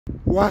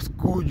What's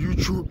good,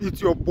 YouTube?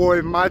 It's your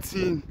boy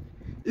Martin.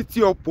 It's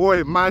your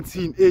boy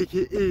Martin,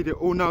 aka the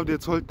owner of the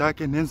Tall,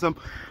 Dark and Handsome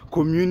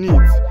Community.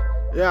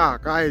 Yeah,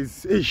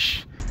 guys,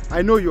 ish.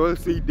 I know you all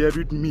say that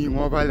with me,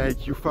 but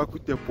like you fuck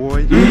with the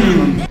boy,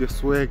 the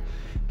swag,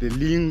 the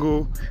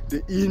lingo,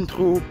 the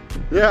intro.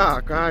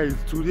 Yeah, guys,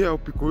 today I'll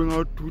be going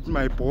out with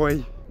my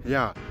boy.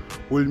 Yeah,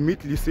 we'll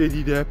meet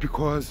Lisedi there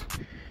because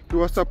he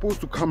was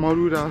supposed to come out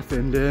with us,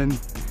 and then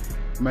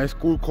my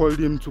school called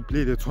him to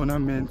play the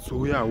tournament.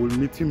 So yeah, we'll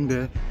meet him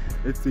there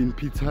at St.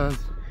 Peter's.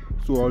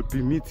 So I'll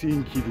be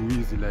meeting Kid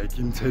Weezy like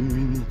in 10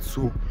 minutes.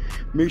 So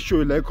make sure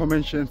you like,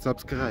 comment, share and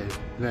subscribe.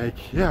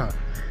 Like, yeah,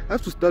 I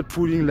have to start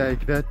putting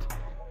like that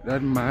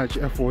much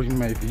effort in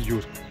my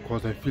videos,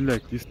 because I feel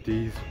like these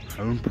days I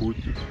don't put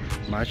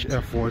much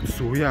effort.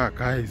 So yeah,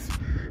 guys,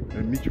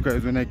 I'll meet you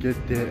guys when I get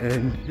there.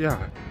 And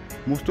yeah,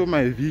 most of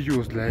my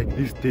videos like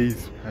these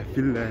days, I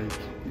feel like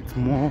it's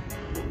more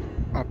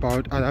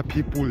about other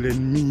people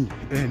than me,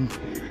 and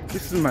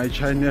this is my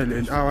channel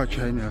and our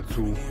channel,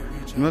 so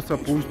it's not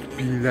supposed to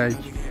be like,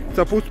 it's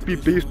supposed to be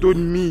based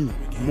on me,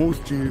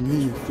 mostly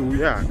me. So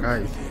yeah,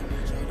 guys,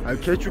 I'll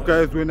catch you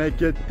guys when I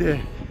get there.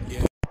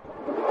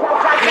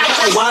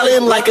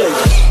 Wildin' like a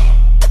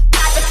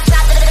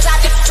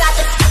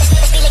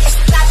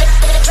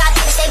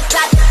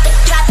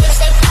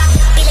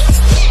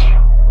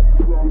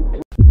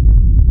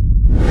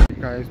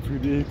Guys,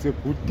 today it's a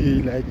good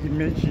day. Like,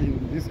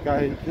 imagine this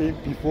guy came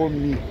before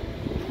me.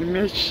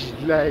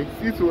 Imagine, like,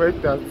 this way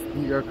that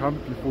nigga come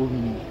before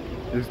me.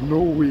 There's no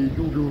way.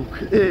 You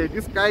look, hey,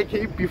 this guy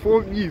came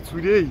before me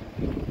today.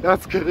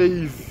 That's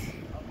crazy.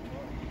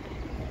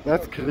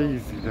 That's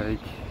crazy. Like,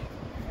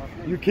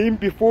 you came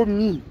before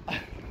me.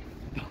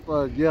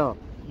 But yeah,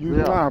 You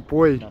are a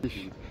boy. Oh,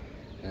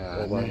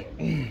 boy.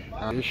 Yeah.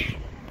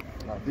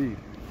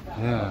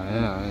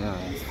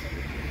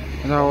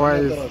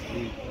 Otherwise,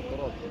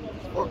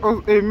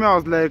 me, I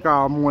was like,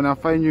 I'm gonna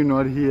find you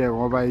not here,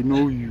 but I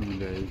know you.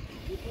 Like,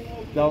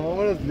 the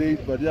moment is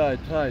late, but yeah, I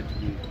tried to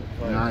be.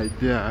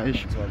 Yeah,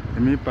 I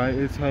mean, by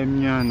a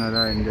time,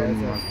 and then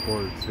my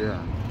sports,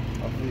 yeah.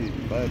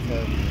 By the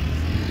time.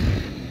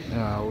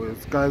 Yeah, well,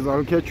 guys,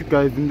 I'll catch you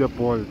guys in the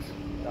balls.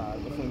 Yeah,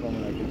 I'm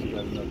gonna get you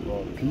guys in the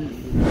ball. Peace.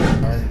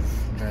 Guys,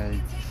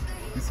 like,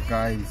 this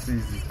guy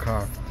says he's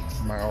cuffed.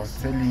 I was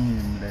telling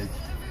him, like,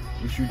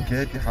 we should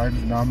get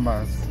hand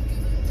numbers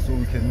so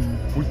we can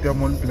put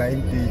them on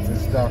blind dates and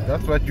stuff.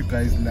 That's what you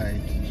guys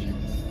like.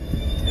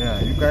 Yeah,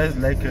 you guys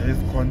like risk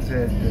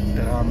content and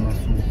drama.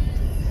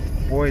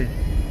 So, boy,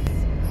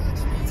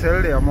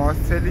 tell them, I was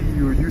telling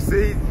you, you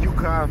say you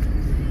cuffed,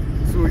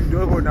 so you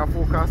don't wanna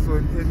focus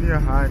on any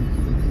hand.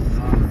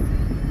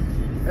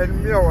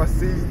 And me, I was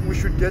saying we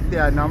should get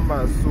their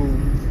numbers, so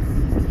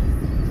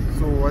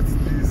what's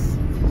this?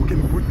 We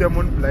can put them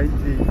on blind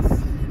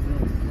dates.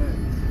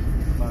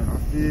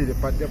 Yeah,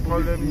 but the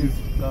problem is,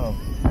 Now,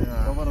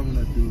 yeah. what am I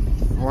gonna do?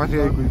 What are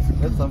you going to do?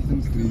 That's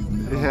something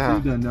crazy. Yeah.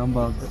 I'll say the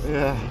numbers.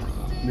 Yeah.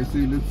 Let's say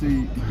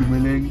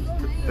Dumeleng,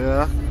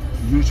 Yeah.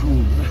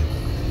 YouTube.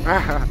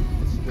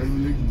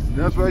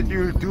 That's what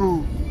you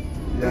do.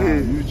 Yeah,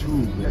 Hey.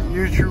 YouTube. Yeah.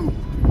 YouTube.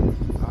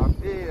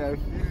 Hey, I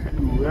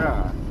feel you.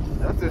 Yeah.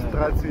 That's a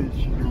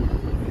strategy.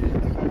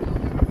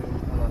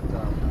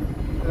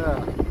 Yeah.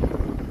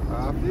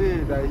 I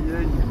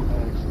hear you.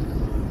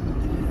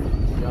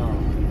 Yeah.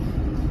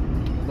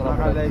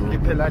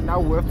 Like, now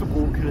we have to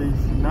go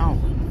crazy now.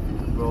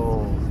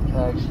 Bro,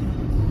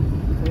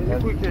 actually.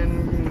 If we can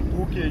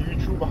book a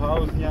YouTube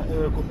house,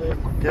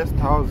 guest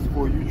house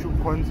for YouTube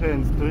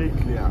content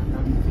strictly, yeah.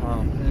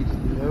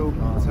 That will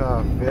be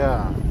tough,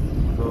 yeah.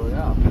 So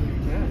yeah.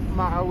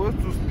 I was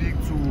to speak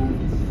to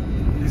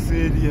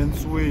Lisedi and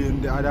Sway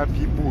and the other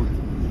people.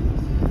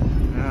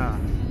 Yeah.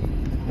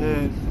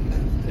 And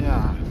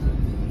yeah.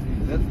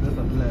 That's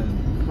a plan.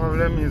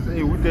 Problem is,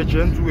 hey, with the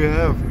chance we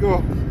have,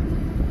 yo,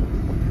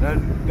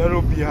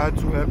 that'll be hard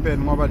to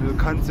happen, but they'll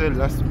cancel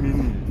last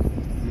minute.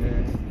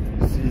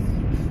 Yeah. See,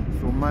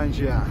 so mind,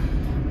 yeah.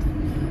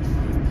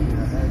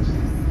 Yeah,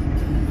 actually.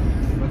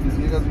 But these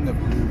niggas in the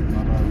group, I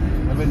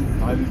haven't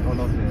valued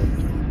all of them.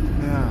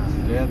 Yeah.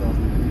 Together.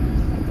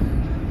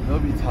 That'll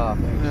be tough,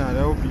 actually. Yeah,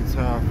 that would be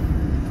tough.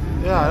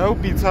 Yeah, that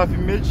would be tough.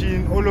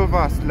 Imagine all of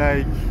us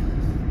like,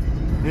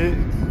 hey,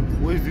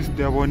 where's this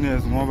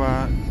Debonaise?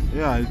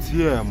 Yeah, it's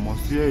here.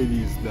 Most here it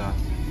is,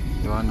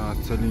 the one I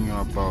was telling you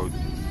about.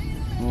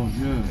 Oh,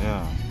 yeah.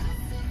 Yeah.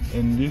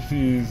 And this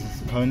is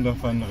kind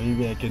of an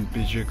Riebeck and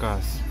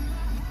Pechekas.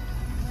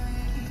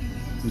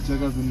 The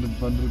checkers in the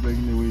country back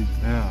in the way.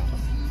 Yeah.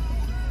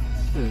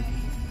 Yeah.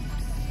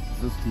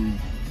 That's cool.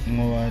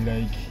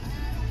 Like,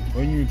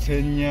 when you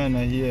 10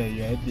 yana here,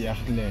 you're at the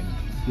Achland.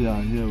 Yeah,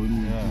 when you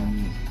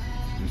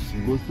You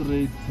see. go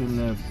straight to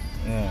left.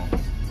 Yeah.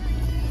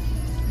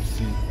 You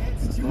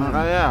see.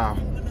 Yeah.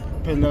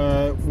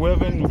 We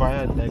haven't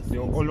invited like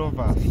all of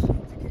us.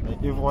 Like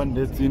everyone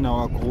that's in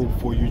our group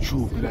for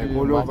YouTube. Like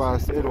all of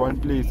us at one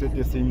place at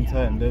the same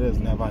time. That has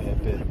never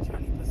happened.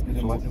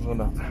 So,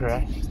 gonna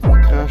crash.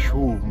 crash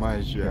who, my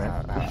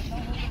yeah.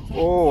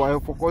 Oh, I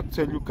forgot to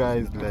tell you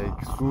guys,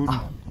 like soon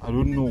I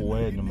don't know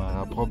when,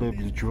 man.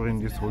 Probably during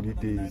these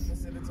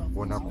holidays.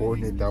 Wanna go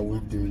on a double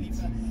date.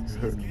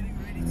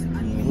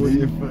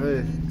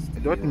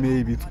 Not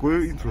maybe, it's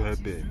going to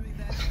happen.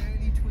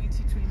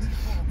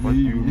 What do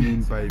you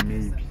mean by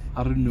maybe?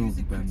 I don't know,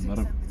 man.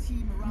 But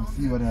we'll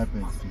see what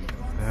happens.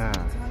 Yeah.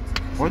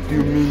 What do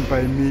you mean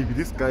by maybe?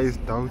 This guy is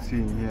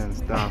doubting here and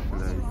stuff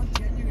like.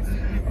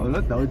 I'm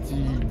not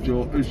doubting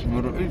your ish.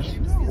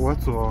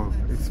 What's wrong?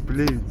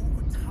 Explain.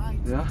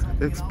 Yeah?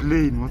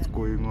 Explain what's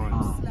going on.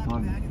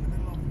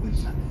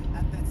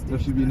 That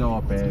should be in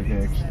our bag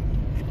actually.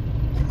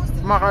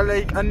 Mara,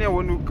 like, I never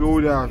want to go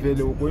there.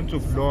 We're going to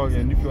vlog,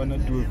 and if you want to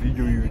do a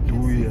video, you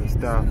do it and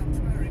stuff.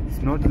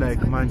 It's not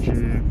like manche.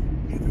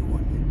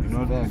 It's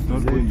not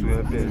going to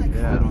happen.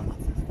 Yeah.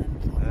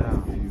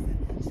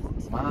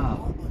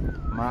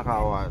 Mara,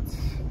 what?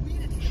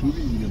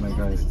 Shooting, my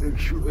guy.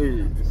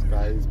 Hey, this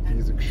guy is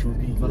busy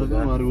shooting. But I don't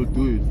know how we'll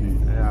do it.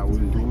 Yeah, we'll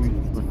do it.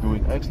 We'll do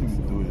it. Actually,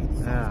 we'll do it.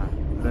 Yeah,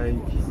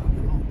 like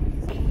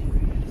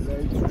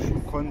to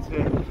shoot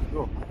content.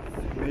 Yo,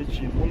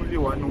 imagine only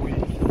 1 week.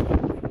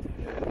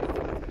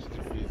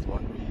 It's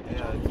 1 week.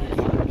 Yeah,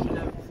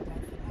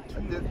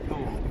 and then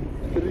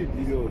 3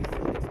 videos.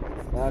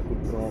 I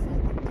could drop.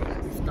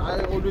 this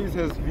guy always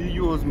has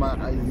videos, man.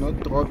 He's not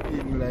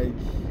dropping. Like,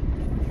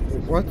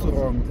 what's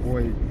wrong,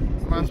 boy?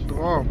 Must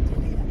drop.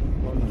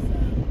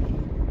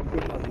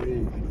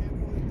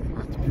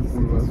 But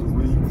people was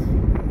waiting.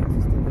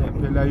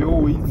 Pela, you're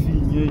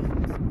waiting, yeah.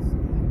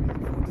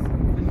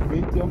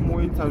 Wait,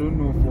 I don't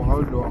know for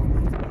how long.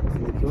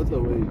 It's not the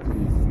way it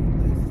is.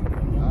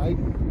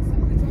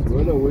 It's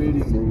well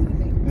waiting, bro.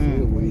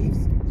 It's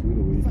waiting.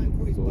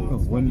 So,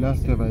 when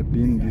last have I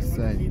been this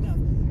side?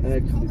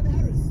 actually,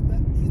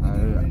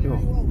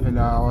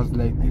 I was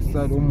like this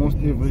side almost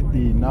every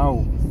day.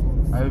 Now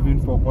I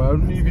haven't forgot. I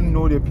don't even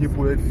know the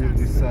people that live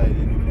this side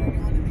anymore.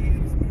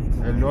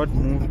 A lot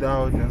moved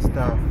out and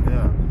stuff.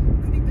 Yeah,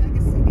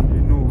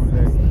 you know,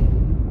 like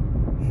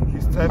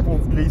this type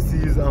of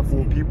places are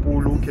for people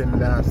who can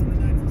last.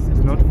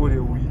 It's not for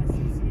the weak.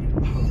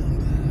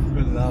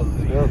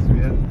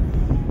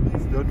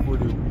 It's not for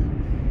the weak.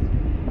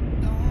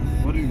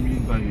 what do you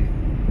mean by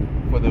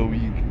for the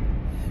week?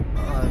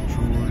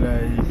 True,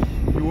 like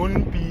you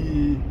won't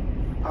be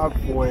up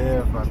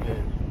forever,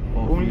 man.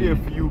 Only a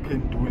few can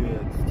do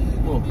that.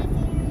 Oh,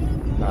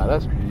 nah,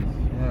 that's crazy.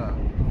 Yeah,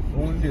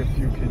 only a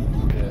few can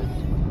do that.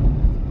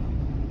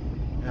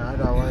 Yeah,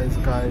 otherwise,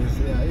 guys,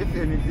 yeah, if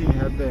anything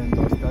happens,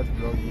 I'll start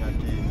vlogging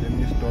again. Let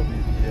me stop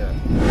it here.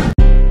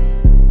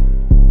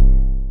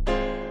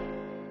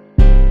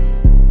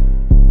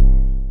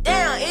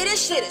 Damn,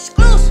 this shit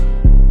exclusive.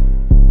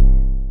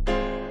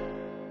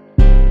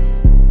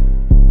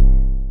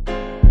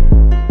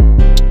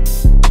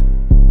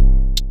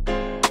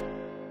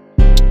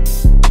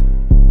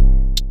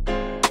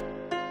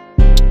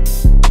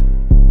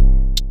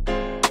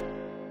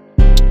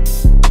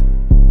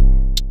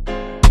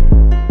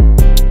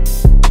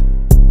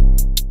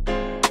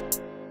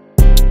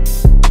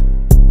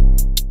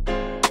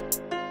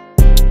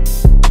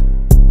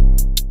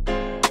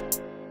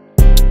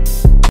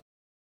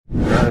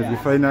 We're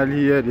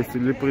finally here, the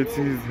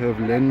celebrities have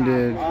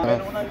landed.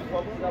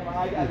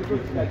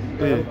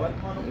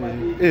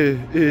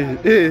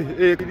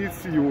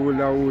 It's you,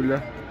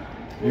 Ola.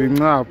 You're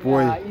not,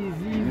 boy.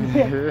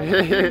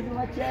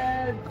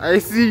 I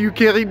see you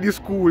carrying the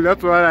school,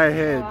 that's what I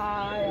heard.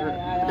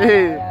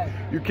 Hey,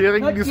 you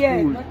carrying the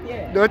school?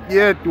 Not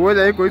yet. When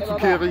are you going to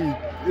carry it?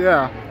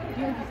 Yeah.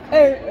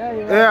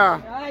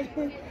 Yeah.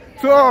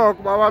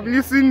 Talk, but I'm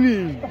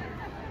listening.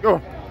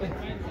 Yo.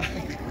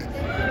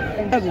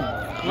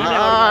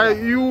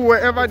 You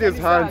wherever there's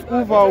hands,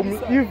 yeah,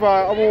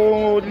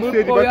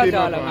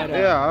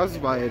 that's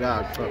by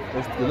that.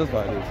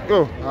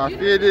 Yo, I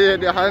feel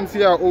the hands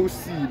here are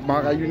OC,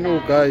 Mara, you know,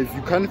 guys,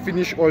 you can't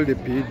finish all the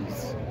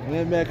bellies.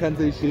 Man, I can't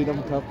say shit,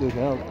 I'm tough to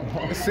help.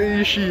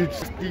 Say shit,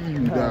 still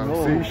you down,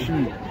 say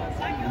shit.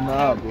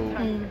 Nah,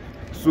 bro.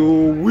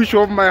 So, which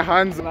of my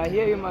hands?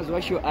 Here you must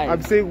wash your eyes.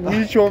 I'm saying,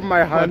 which of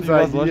my hands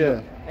are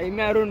here? I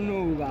don't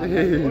know.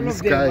 Hey, all this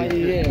of them guy. are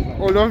here.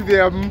 All of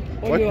them?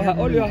 All your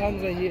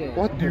hands are here.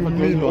 What do you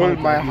mean, all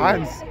my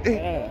hands?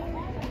 Yeah.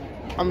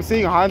 I'm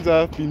saying hands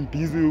I've been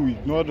busy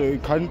with, not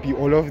it can't be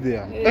all of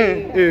them.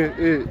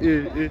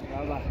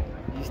 Baba,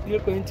 you're still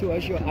going to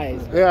wash your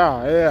eyes.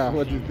 Yeah.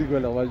 What do you think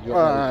when I watch your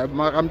eyes?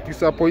 I'm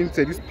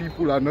disappointed. These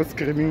people are not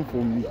screaming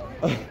for me.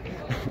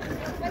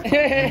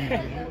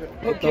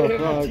 Okay,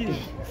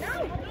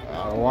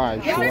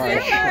 Watch.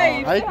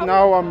 Right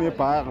now I'm a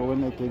bar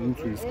when I get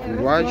into school.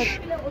 Watch.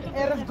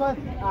 But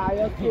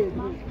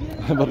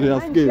they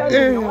are scared.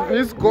 There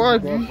is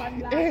God. There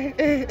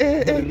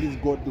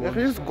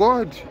is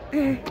God.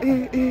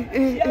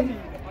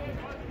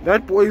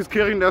 That boy is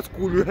carrying that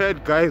school you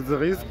heard, guys.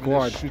 There is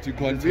God.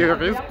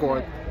 There is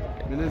God.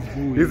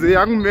 He's a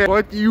young man.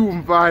 What you,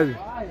 Mval?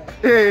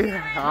 Hey,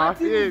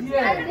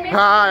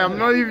 I'm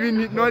not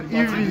even boy.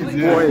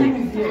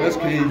 That's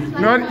crazy.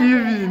 Not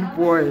even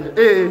boy.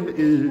 Hey,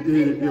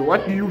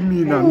 what do you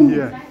mean I'm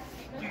here?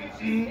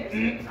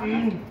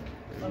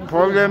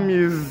 Problem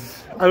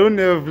is I don't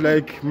have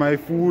like my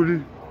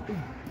full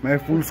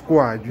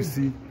squad, you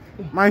see.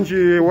 Mind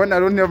you, when I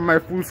don't have my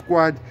full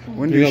squad,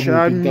 when they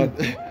shine me,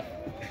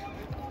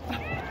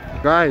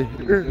 guy,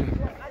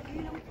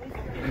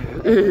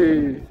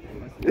 hey,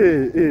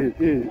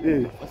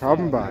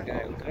 come back.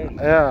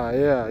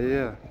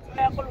 Yeah.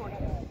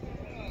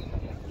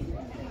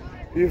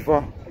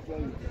 Ifa.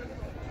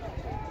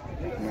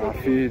 Na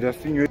fi, das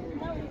Ding.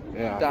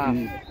 Ja.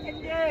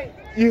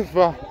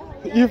 Ifa.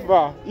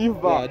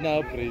 Yeah,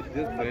 now pray.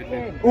 Just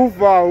pray.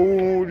 Uva,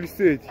 o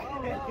Licete.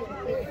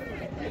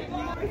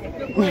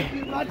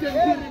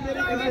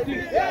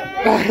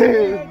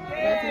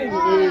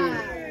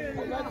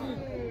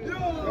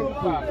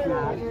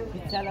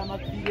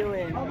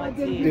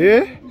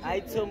 Eh?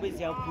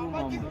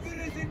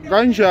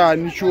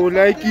 Kanjani sho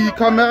like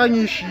camera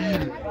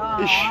ngishile.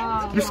 Ish,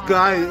 this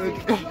guy.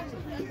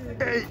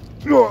 Hey,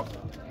 yo.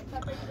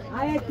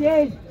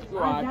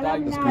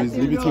 Please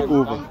let me take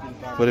over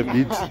for the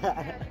beat.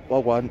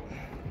 What one?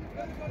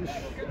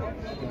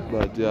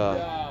 But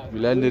yeah, we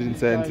landed in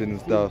Science and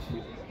stuff.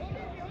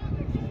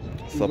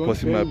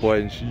 Supporting my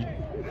boy and she.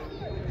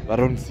 I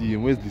don't see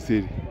him. Where's the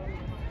city?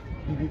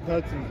 Did you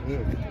cut his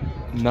hair?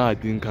 Nah, I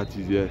didn't cut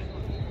it yet.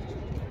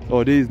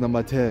 Oh, there is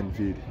number 10,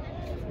 feed.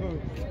 Oh,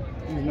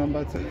 he's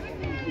number 10.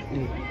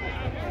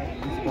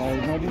 This guy,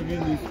 not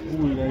even in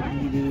school, like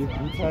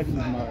he tried his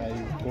mara,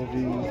 he's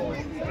covering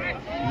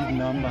big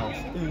numbers.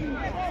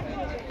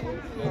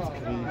 That's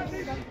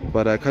crazy.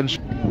 But I can't.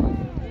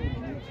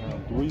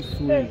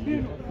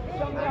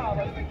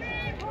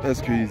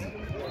 That's crazy.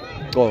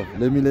 Oh,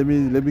 let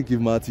me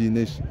give Martin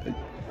ish.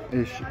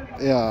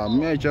 Yeah,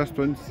 me I just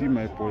want to see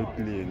my boy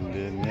play and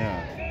then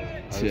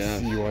I'll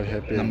see what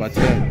happens. Number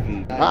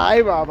 10.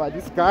 Aye, Baba,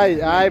 this guy,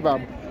 aye,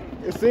 Baba.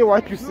 Say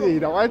what you say.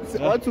 What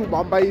to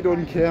Bamba you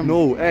don't care.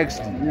 No,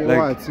 actually. Yeah,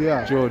 like, what?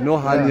 Yeah. Joe, no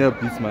hand here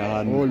beats my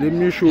hand. Oh, let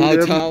me show how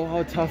them.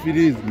 How tough it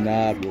is.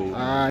 Nah,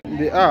 bro.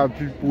 They are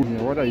people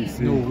here. What are you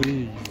saying? No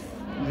way.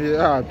 They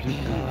are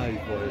people. Aye,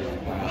 boy.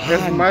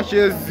 As much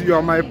as you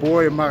are my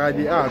boy, Mara,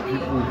 they are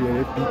people here.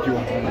 They beat your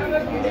hand.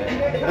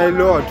 A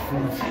lot,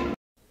 food.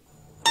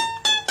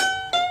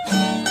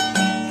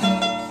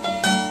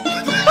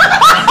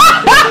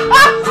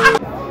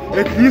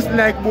 At least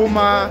like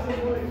Boma,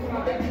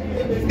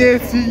 they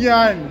see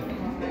yan.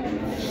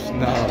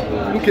 Nah,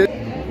 bro. Look at.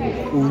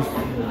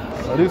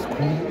 That is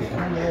cool.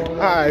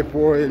 Hi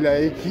boy,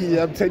 like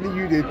I'm telling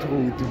you the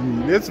truth to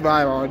me. That's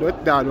why I'm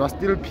not that. We're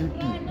still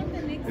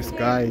PP. This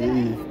guy,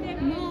 hey.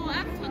 No,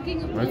 I'm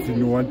talking about. What's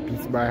no one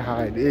piece by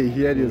hand? Hey,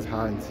 here his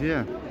hands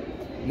here.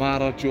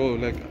 Mara, Joe,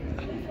 like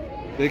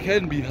they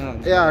can be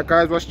hands. Yeah,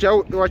 guys, we're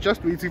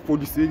just waiting for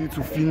the city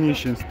to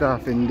finish and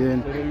stuff, and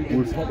then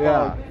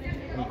yeah.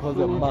 Because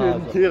So we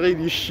can carry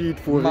this shit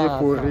for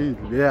real,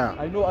 yeah.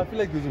 I know, I feel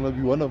like this will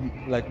be one of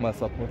like my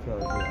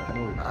supporters.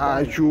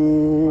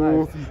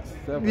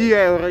 We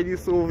already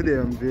solved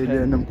them, really,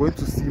 and I'm going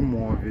to see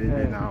more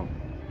really now.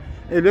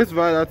 Hey, let's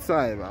buy that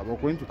side, but we're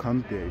going to come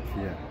back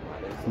here.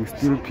 We're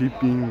still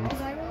peeping.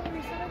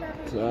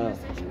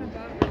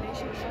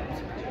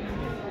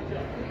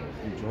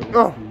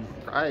 Oh,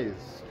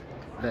 guys,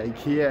 like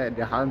here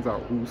the hands are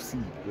OC.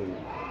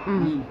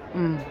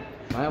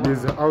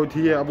 There's out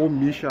here about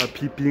Misha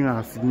peeping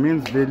us. It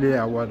means really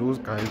are those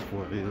guys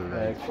for real.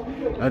 Like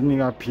that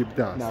nigga peeped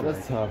us. Nah,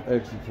 that's tough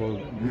actually for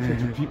Misha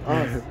to peep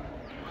us.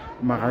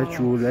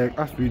 Maracho, like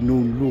as we know,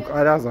 look,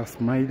 others are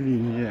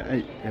smiling here.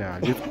 Hey, yeah,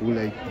 let's go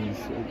like this.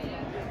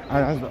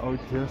 Others are out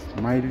here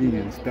smiling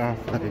and stuff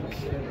like.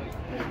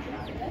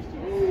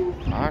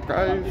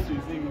 Guys,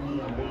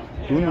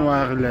 don't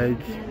worry,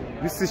 like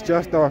this is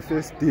just our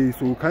first day,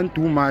 so we can't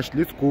do much.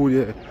 Let's go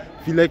there.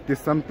 Feel like there's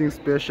something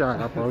special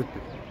about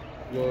it.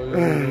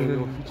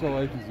 Your future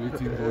wife is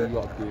waiting for you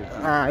up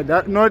there.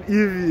 That not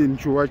even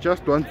true. I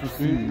just want to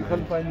see. You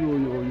can't find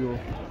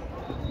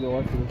your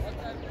wife.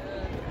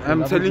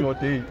 I'm telling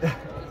you.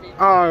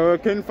 I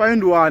can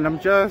find one. I'm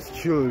just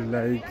chill,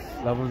 like.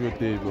 Love of your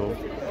day, bro.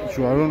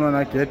 Sure, I don't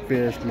wanna get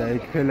bashed,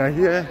 like hella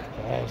here.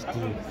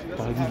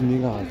 But these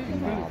niggas,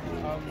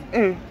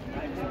 Hey,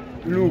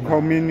 look how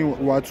many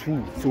were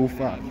two so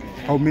far.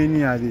 How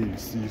many are they?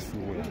 See, so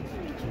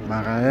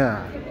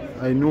Maria,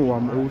 I know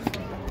I'm also.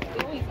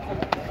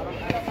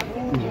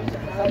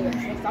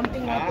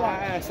 Something like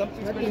that.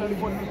 Something special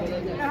for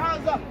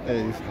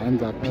Hey, his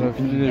hands are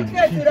keeping me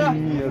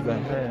as a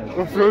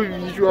hand. so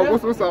you are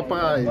also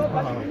surprised.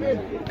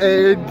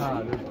 And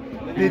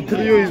the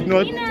trio is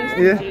not.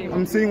 Yeah,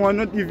 I'm saying we're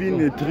not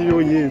even a trio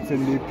yet,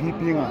 and they're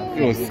peeping us.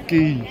 You're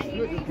scared.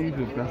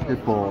 The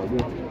basketball.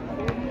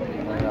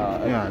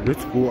 Yeah,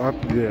 let's go up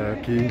there,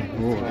 okay?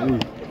 Oh,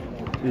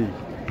 hey.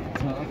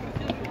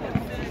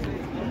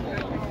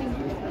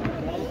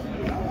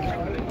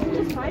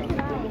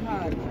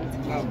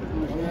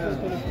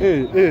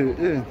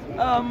 Hey.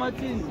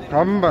 Martin.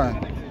 Come back.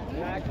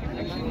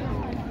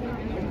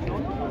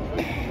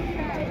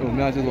 Oh,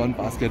 me, I just want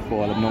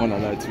basketball. I'm not gonna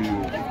lie to you.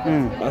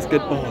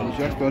 Basketball. You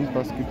just want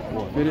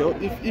basketball.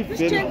 Just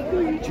check who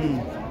you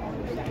choose.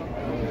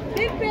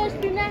 Big bear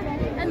spinner,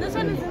 and this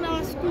one is in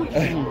our school.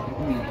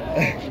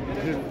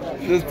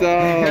 This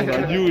time, I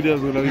knew there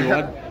was gonna be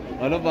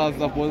one of our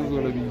supporters was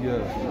gonna be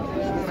here.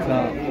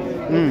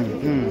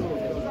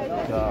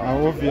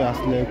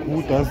 Obviously, like,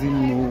 who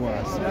doesn't know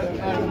us?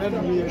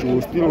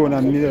 We're still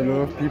gonna meet a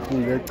lot of people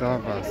that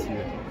have us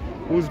here.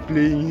 Who's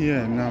playing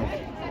here now?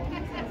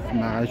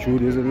 Nah, sure,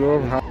 there's a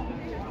lot of.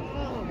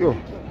 Yo,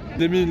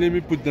 let me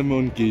put them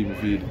on game,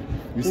 Phil.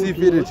 You see,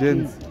 Phil, the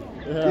gents.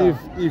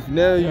 If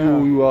now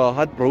you are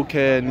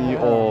heartbroken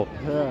or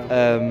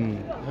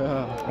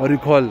what do you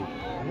call?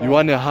 You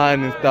want a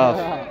hand and stuff.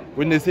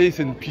 When they say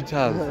St.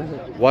 Peter's,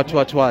 what,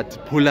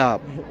 pull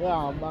up.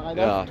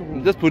 Yeah,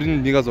 I'm just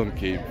putting niggas on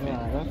game.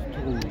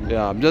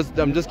 Yeah, I'm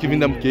just giving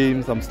them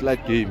games, some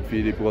slight game,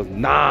 Phil, because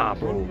nah,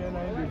 bro.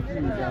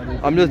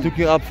 I'm just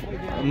looking up.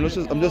 I'm just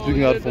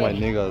looking out for my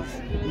niggas.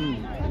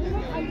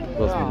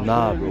 Because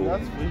nah, bro.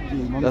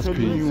 That's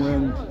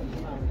crazy.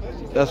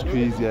 That's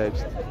crazy,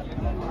 actually.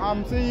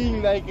 I'm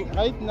saying, like,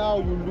 right now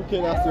you look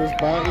at us as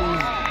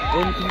barriers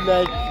and feel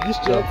like these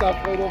jets are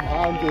afraid of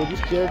hands or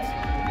these jets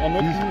are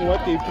not doing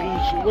what they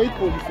preach. Wait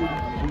for the thing to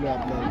pull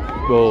up,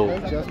 like. Bro.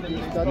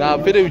 Nah,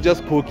 Phil, we're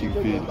just cooking,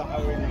 Phil.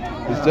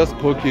 It's just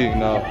cooking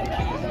now.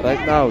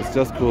 Right now, it's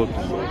just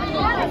cooking, bro.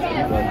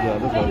 Yeah,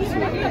 that's what I'm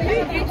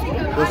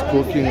saying. Just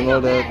cooking and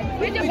all that.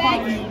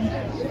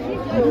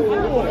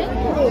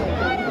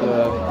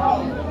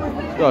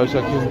 Yeah. Gosh,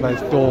 I killed my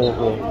store,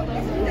 bro.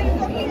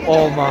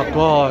 Oh my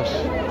gosh.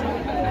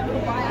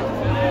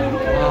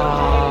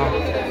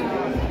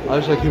 I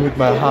wish I came with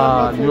my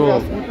hand, yo.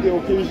 The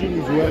occasion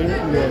is wearing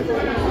here.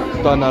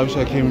 I wish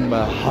I came with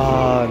my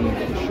hand.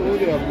 Show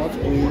them what's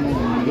going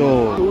on.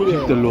 Yo,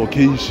 keep the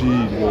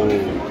location, yo.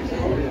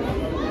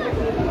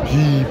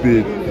 Peep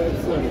it.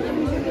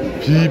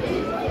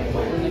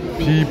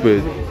 Peep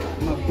it.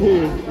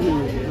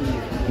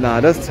 Nah,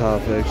 that's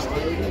tough,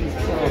 actually.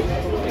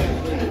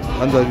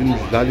 And I've been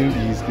learning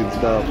these and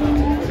stuff.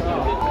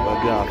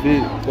 But yeah,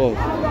 go.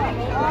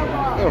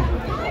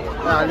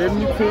 Let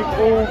me take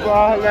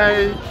over,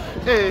 like,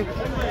 hey,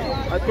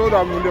 I thought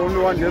I'm the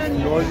only one that's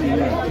noisy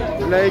here.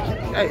 Like,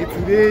 hey,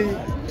 today,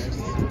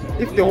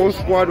 if the whole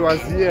squad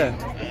was here,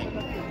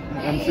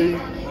 I'm saying,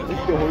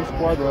 if the whole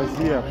squad was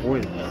here,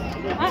 boy,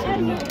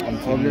 the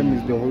problem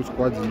is the whole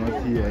squad is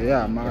not here.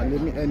 Yeah, man,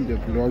 let me end the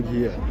vlog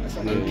here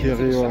and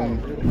carry on.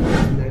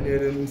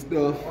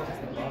 Stuff.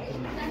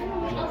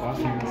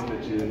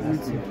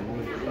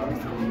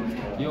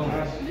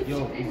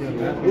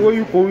 Where are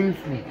you going to?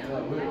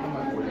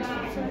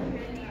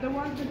 The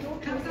one the door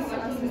closes to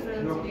us is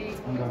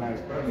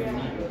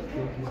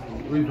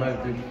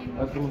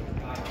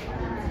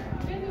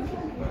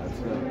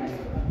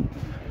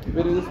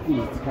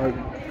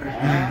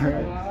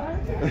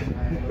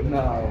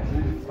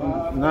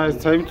Now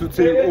it's time to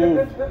take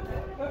off.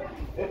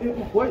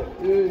 What?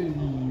 You're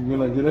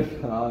gonna get a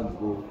card,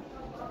 bro.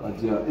 But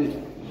yeah,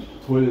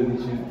 toilet and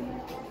shit.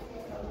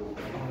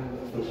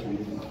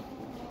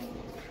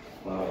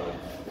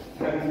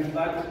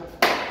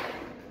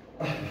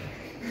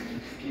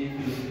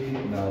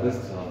 Nah, that's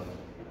tough.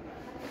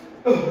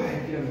 We're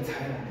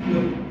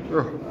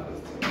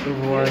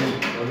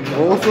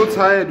also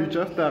tired. We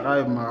just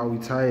arrived, man.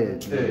 We're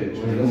tired.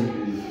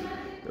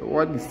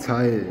 What is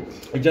tired?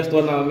 We just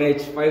won our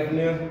match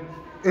 5-0.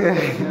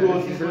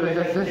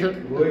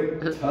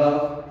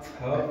 Tough.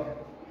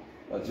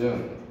 But yeah,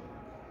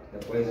 The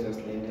boys just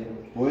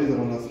landed. boys are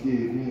gonna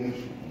skate.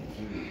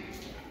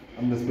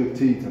 I'm the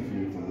spectator for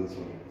you for this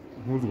one.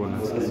 Who's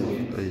gonna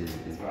skate? Hey,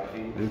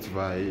 let's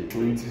buy it.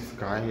 Going to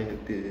Sky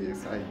at the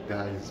side,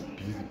 that is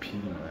BZP,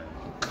 man.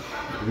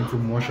 Going to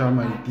Mosha,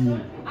 my team.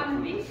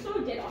 I'm being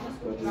so dead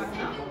honest with you right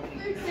now.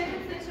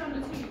 7:30 on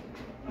the team.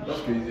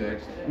 That's crazy,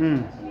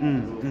 actually.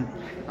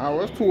 I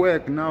was to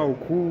work now,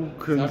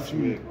 cook and That's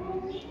sleep.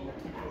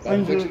 It's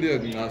actually a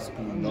nice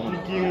school now.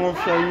 Speaking of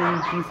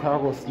Shine Peace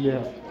House,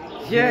 yeah.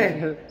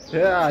 Yeah.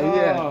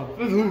 Yeah.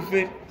 Who's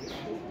hoofing?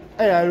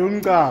 Hey, I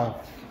don't go.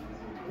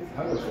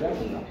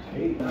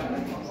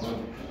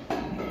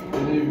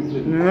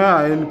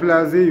 Yeah, in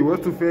Plaza, you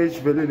want to fetch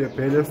very the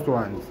best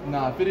ones.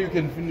 Nah, I feel you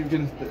can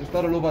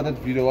start all over that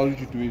video. Why don't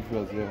you do it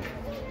first? Yeah.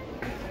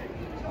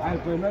 I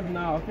but not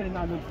now. I feel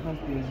now looks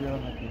something here.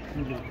 Like a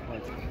student,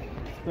 but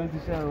Spencer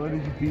Shaw, what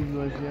did you do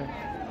was here?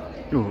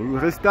 Yo,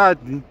 restart.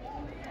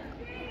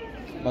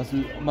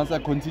 Must I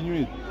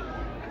continue it?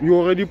 You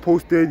already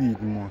posted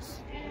it,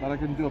 Moss. But I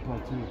can do a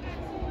part 2.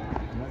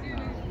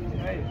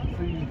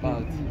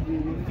 Part.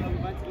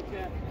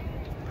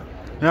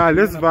 Yeah,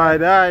 let's buy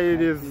that.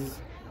 It is.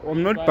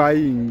 I'm not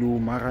buying no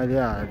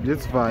Maralia.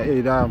 Let's buy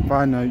it. I'm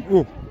fine.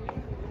 Oh,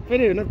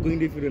 Fede, you're not going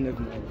there if you don't have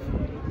money.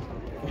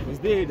 It's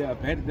there, the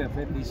bad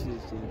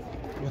issues.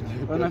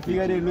 When I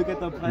figure they look at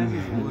the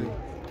prices, boy.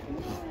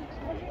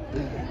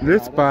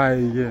 let's buy.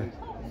 Yeah.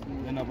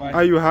 When I buy.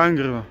 Are you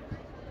hungry? Man?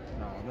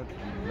 No,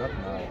 not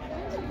now.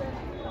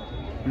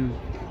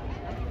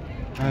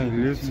 Hey,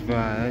 let's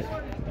buy.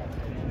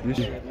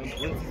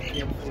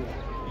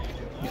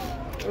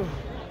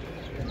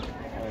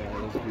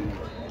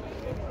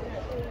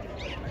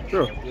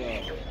 Sure.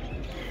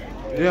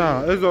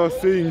 Yeah, as I was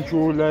saying,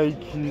 Joe,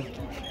 like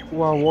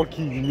who are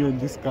walking, you know,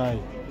 this guy.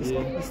 This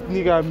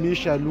nigga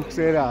Misha looks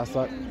at us.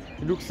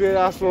 He looks at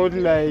us all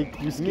like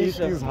we skipped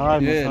his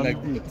hand or Yeah, like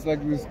something. it's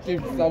like we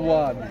skipped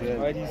someone.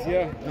 Right, he's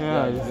here.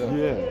 Yeah, he's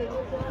here.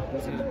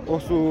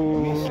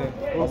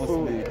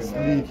 Also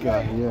sleek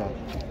guy, yeah.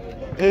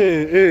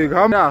 Hey,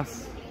 come on.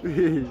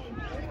 Hey,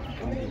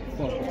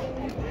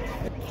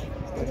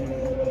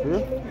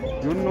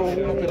 you know.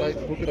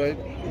 Copyright.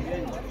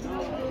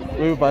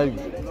 Where you buying?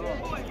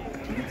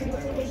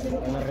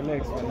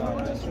 Relax for now.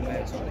 Just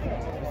relax.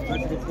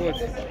 Let's record.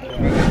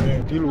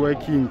 Still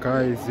working,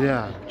 guys.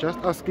 Yeah, just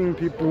asking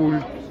people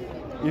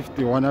if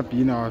they wanna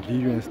be in our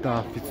video and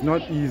stuff. It's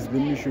not easy.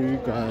 Let me show you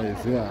guys.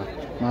 Yeah,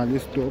 now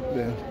let's stop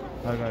there.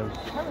 Hi guys.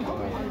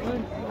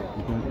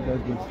 You can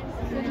look this.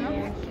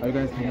 Are you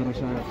guys camera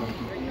shy or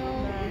something?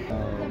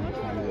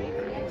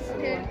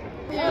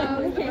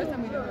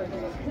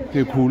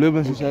 Okay, cool. Let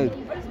me see.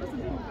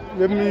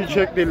 Let me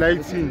check the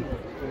lighting.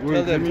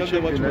 Wait, let me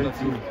check what the you wanna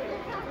lighting.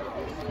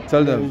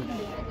 Tell them.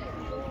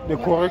 The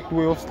correct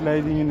way of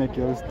sliding in a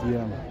girl's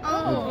DM.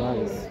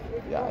 Advice.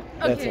 Yeah.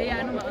 Okay, yeah,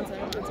 I know my answer.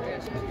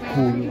 Yeah.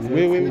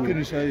 Cool. Wait, can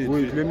you show it?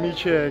 Wait, let me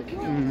check.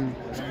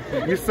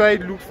 This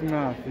side looks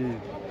nice.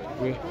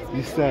 Wait,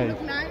 this side.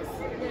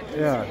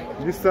 Yeah,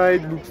 this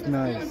side looks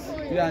nice.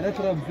 Yeah, that's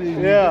what I'm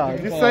saying. Yeah,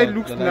 this side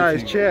looks The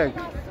nice. lighting. Check.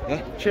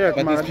 Yeah? Check,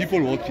 But man. there's people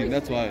walking,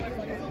 that's why.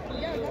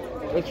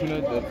 Let's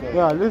unite that.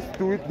 Yeah, let's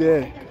do it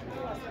there.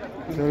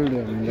 Tell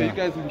them. Okay, you Yeah.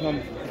 guys can come.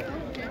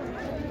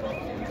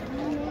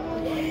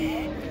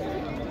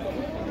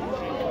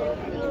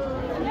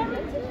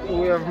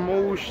 We have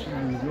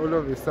motion all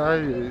of a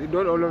sudden.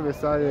 Not all of a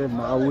sudden,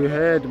 we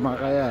had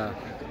Maria.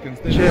 Can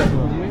stay Check.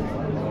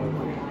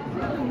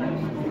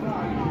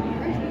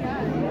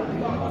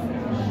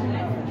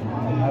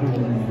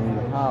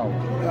 How?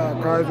 Yeah,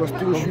 guys, we're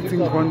still shooting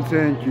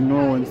content, you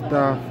know, and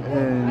stuff,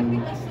 and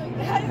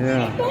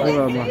yeah,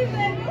 still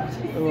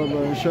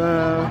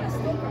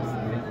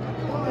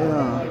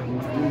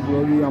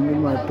vlogging. I'm with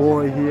my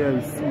boy here,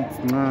 he sits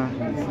now,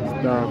 and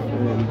stuff,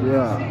 and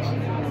yeah.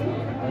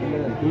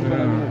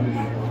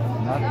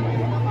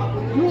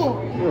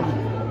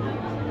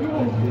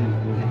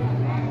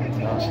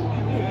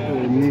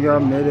 Nigga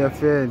made a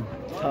fan.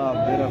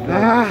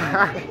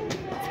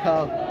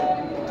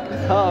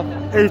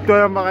 Hey,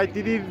 story, I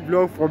didn't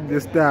vlog from the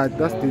start.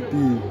 That's the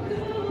thing.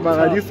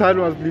 But this one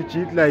was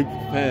legit like,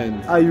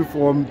 Fans. are you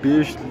from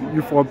Bish?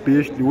 You from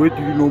Bish? Where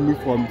do you know me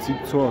from?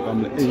 TikTok.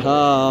 I'm like, hey.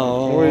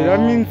 How? Wait, that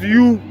means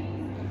you.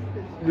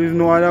 There's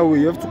no other way.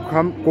 You have to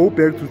go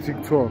back to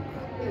TikTok.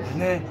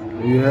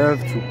 You have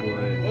to,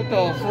 boy. What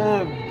the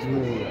fuck?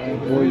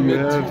 Boy, you We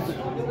have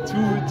met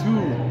two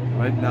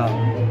right now.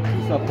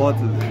 2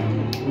 supporters.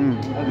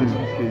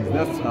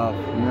 That's tough.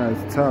 Yeah,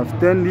 it's tough.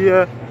 Stand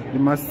here. They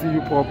must see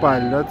you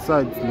properly. That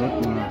side is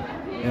not now.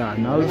 Yeah,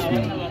 now it's me.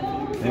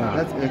 Yeah,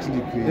 That's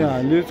actually crazy.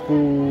 yeah. Let's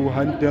go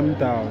hunt them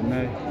down.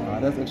 Nah,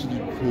 that's actually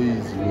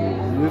crazy,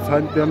 bro. Let's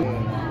hunt them.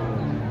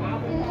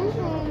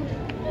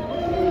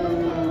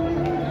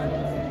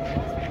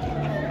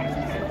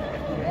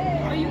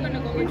 Are you gonna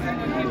go with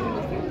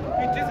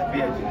someone?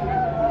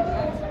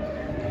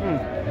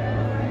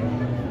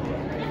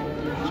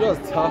 She was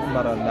tough,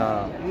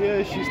 Marana.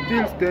 Yeah, she's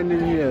still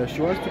standing here.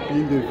 She wants to be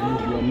in the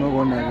video. I'm not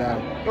gonna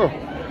lie. Oh,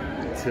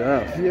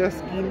 Tough. she has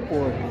skin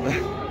port. But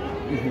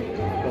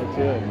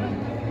yeah.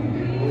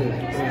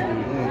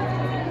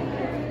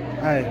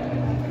 Hi,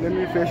 let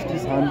me fetch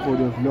this hand for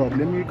the vlog.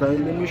 Let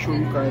me show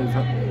you guys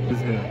this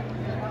hair.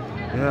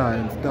 Yeah,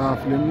 and stuff.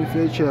 Let me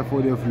fetch her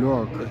for the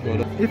vlog.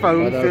 If I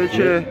don't fetch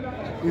her,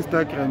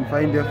 Instagram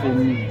find her for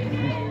me.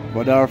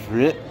 But our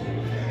friend.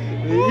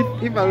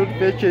 If I don't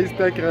fetch her,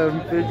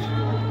 Instagram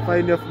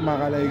find her for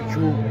Mara like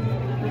you.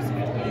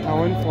 I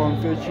went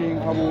from fetching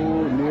Abu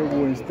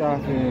Lego and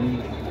stuff,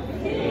 and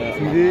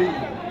today,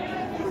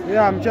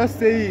 yeah, I'm just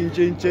saying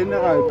in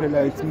general,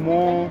 Pella, it's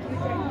more,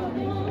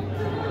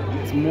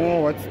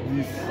 what's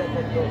this?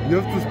 You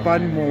have to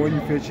spend more when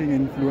you're fetching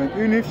influence,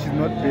 even if she's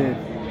not bad.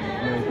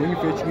 Like when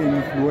you're fetching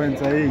an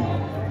influencer, hey,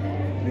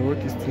 the work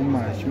is too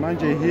much.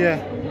 Manje here,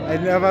 I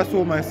never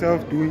saw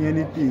myself doing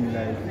anything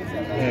like.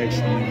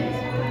 Actually,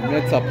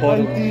 that's support.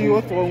 Auntie,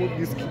 what's wrong with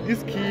this kid?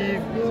 This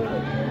kid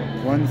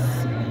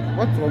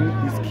what's wrong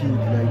with this kid?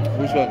 Like,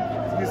 Which one?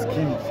 this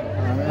kid.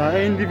 I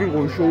ain't even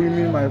gonna show him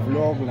in my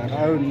vlog. Like,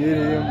 I don't need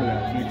him.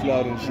 Like, Free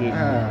cloud and shit.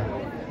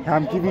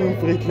 I'm giving him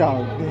free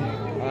cloud.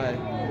 Alright.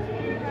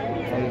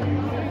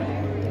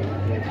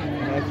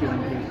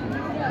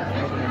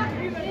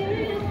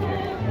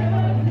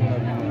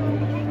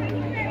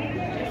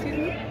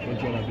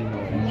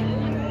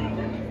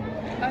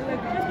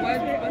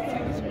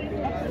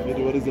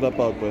 What is it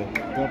about, boy?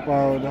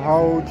 About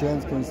how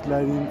gents can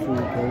slide into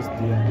girls'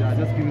 DM. Yeah,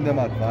 just giving them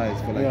advice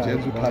for like Yeah,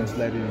 gents who can't advice.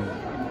 slide in.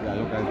 Yeah,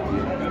 your guys do.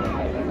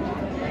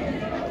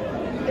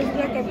 It's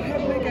like a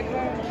public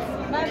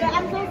account.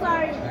 I'm so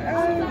sorry.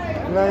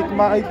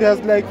 Like,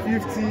 there's like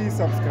 50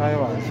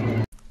 subscribers.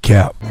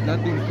 It's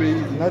nothing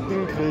crazy.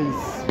 Nothing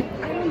crazy.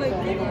 I don't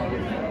like being on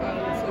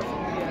social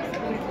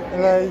media.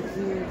 Like,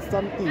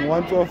 something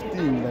once-off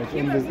thing, like,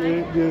 and there's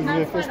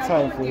the first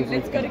time for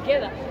Let's go everything.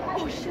 together.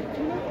 Oh shit.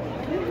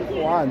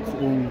 Once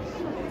only.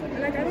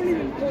 Like I don't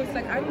even post,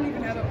 like I don't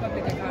even have a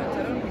public account.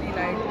 I don't really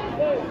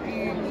like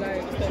being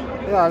like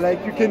Yeah,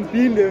 like you can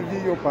be in the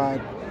video, but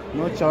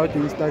not shout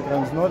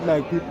Instagrams. Not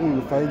like people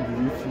will find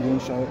you if you don't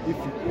shout. If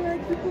you,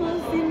 like people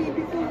will see me,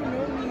 people will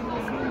know me,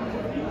 will see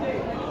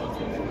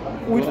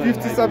me. with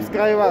 50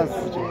 subscribers,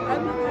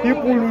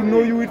 people will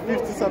know you with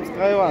 50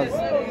 subscribers.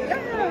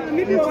 Yeah,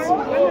 maybe one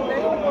of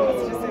them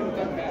posts just saying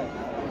God bad.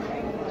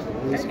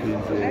 That's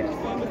crazy.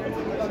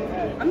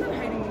 I'm not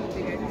hiding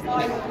anything. I just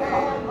like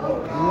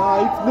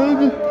Nah, it's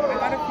maybe.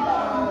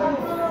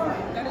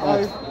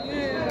 I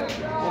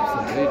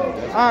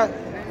got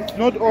It's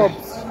not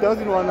ops.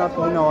 Doesn't want to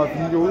be in our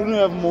video. We don't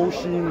have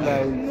motion.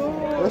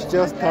 Like that's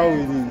just how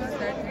it is.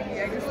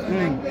 I just don't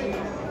like being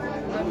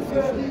on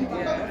social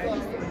media.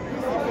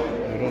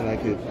 I don't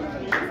like it.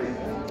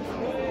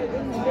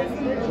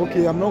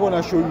 Okay, I'm not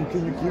gonna show you.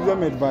 Can you give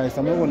them advice?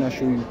 I'm not gonna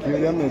show you.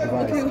 Give them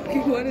advice. Okay,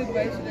 what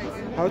advice should I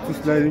give? How to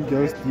slide in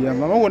girls' DM. I'm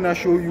not gonna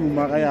show you,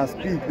 Mariah.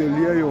 Speak. They'll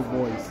hear your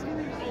voice.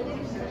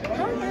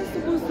 How am I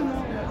supposed to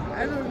know?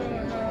 I don't know.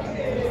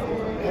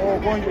 Oh,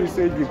 when you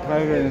say you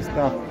private and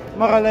stuff.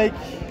 Mara, like,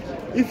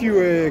 if you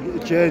were a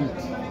gent,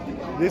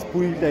 let's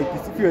put it like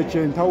this. If you're a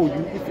gent, how would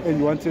you, if and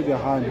you wanted a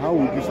hand, how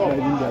would you slide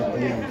in their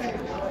DMs?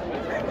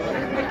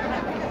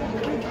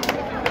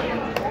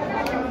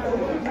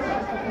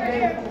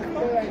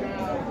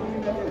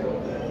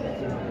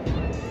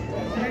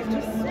 Like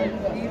just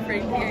be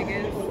friendly, I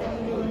guess.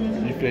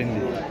 Be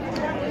friendly.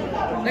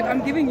 Like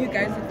I'm giving you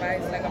guys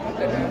advice. Like I'm not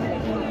gonna.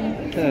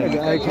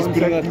 The eye She's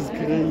putting contact us, is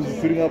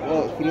crazy. putting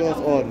us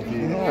on.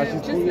 dude. Yeah, she's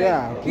Just put, like,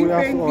 yeah, be put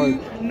us friendly,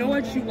 on. know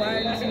what you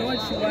want, know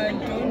what you want.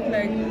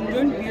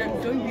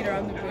 Don't beat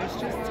around the bush.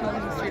 Just tell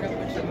them straight up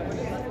what you want.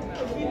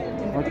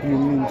 What do you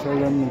mean? Tell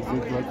them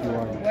exactly what you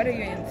want. What are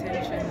your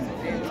intentions?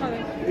 Tell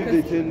them. If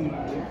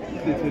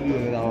they tell you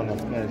that I want to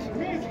smash,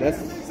 that's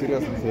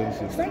serious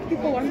intention. Some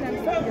people want that,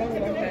 some girls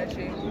want that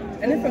shit.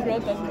 And if a girl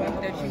doesn't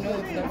want that, you know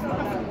it's not.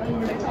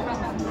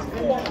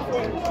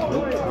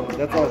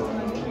 That's all.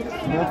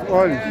 That's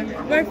all.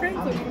 My friends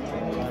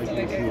are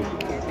like,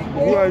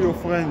 Who are your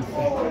friends?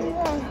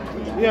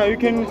 Yeah, you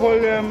can call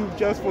them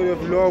just for your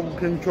vlog. You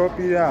can chop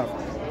it up.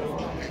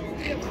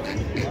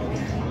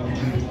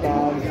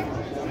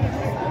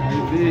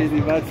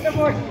 Really, but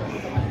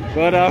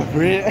what up,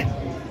 bro?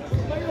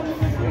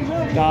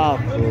 Stop,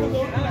 bro.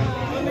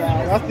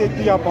 Yeah, that's the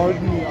thing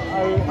about me.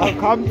 I'll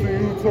come to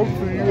you, talk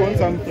to you on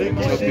some freaky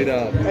Chop shit, it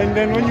up. and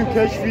then when you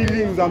catch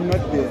feelings, I'm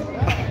not there.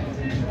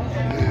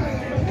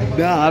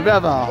 Nah, I've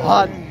ever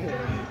hot.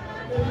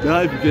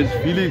 Now if you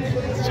get feelings,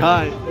 it's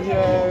shy.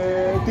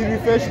 Yeah, till we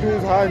fetch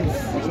those hands,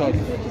 Which one?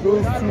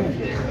 those two.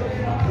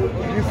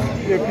 This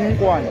the pink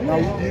one. Now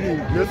we did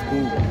it. Let's go.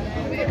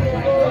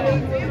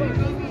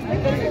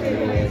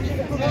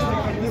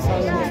 This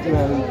hand looks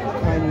like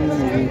Kanye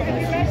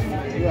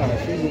West.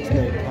 Yeah, she looks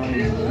like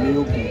Kanye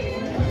West.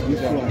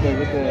 This one.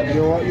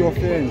 Your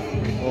fan.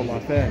 Oh, my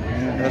fan.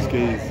 Yeah. That's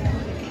crazy.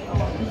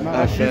 Nah,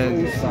 That she's fan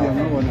OC, is I'm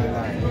not gonna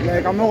lie.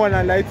 Like, I'm not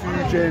gonna lie to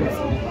you, gents.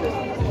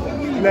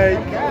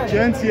 Like,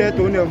 gents here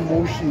don't have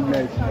motion.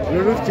 Like, a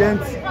lot of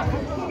gents,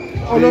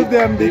 all of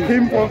them, they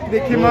came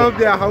out of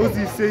their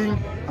houses saying,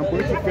 I'm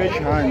going to fetch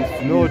hands.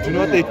 No, do you know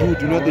what they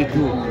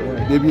do?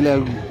 They be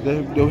like,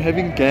 they're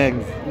having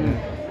gangs.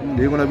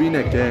 They're gonna be in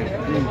a gang.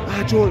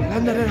 Ah, Joel,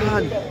 land that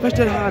hand, fetch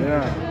that hand.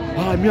 Yeah.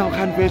 Ah, me, I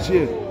can't fetch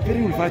it.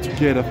 Then we'll fight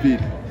together, feet.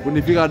 When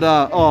they figure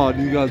that, oh,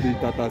 these guys, they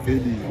tata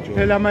selling.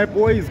 Hell, my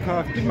boy is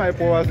cuffed. If my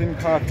boy wasn't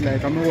cuffed,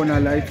 like, I'm not gonna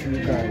lie to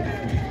you guys.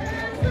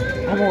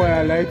 I'm not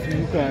gonna lie to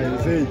you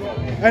guys. Hey.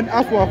 And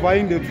as we're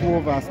buying the two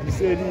of us, we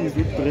said he's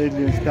with bread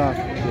and stuff.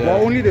 But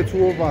only the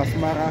two of us,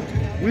 Mara.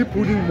 We're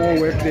putting more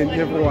work than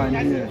everyone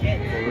here.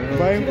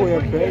 Buying for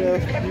your better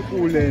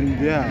people and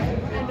yeah.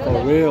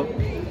 For real.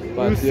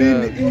 But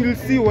You'll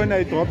see when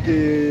I drop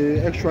the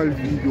actual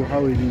video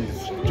how it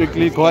is.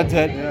 strictly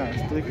content.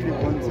 Yeah, strictly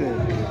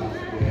content.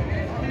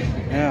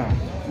 Yeah.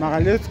 Mara,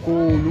 let's go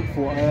look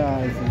for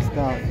eyes and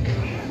stuff.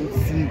 Let's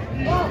see.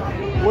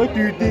 What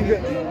do you think?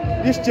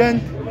 This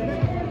gent.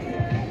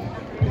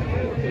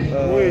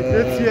 Wait,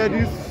 let's hear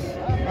this.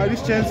 Are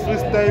these gents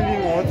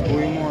freestyling or what's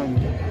going on?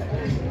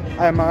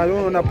 I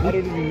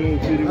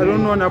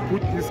don't wanna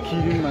put this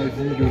kid in my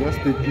video. That's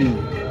the thing.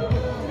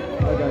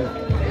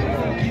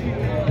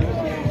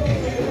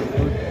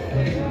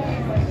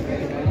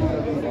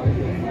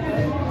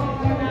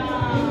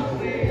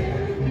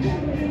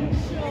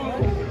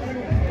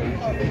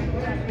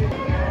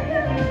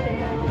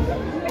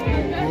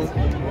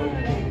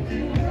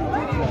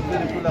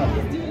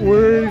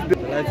 Where's the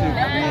lighting?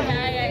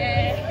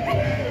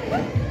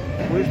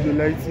 Where's the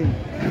lighting?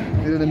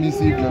 Let me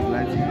see if there's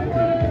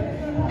lighting.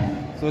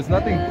 So it's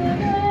nothing deep.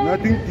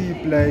 Nothing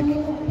deep, like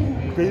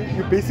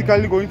you're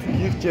basically going to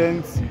give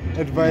gents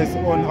advice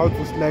on how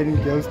to slide in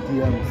girls'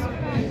 DMs.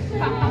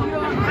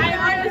 I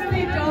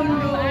honestly don't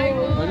know.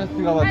 I just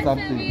think about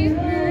something.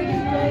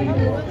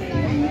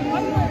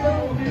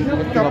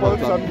 Think about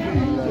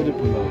something. Let it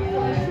pull out.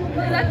 Is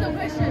that the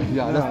question?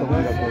 Yeah, that's the one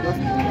I got. I don't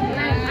know.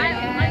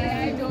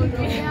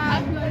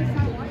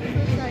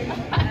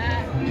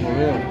 For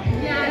real.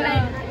 Yeah,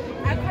 like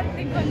I can't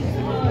think on this.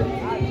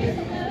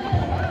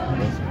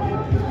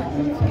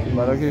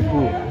 But okay,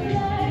 cool.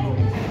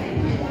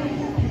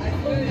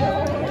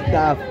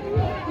 Staff.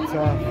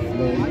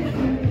 Like,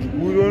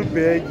 we don't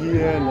beg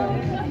here.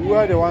 Like, we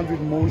are the ones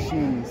with motion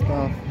and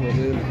stuff. For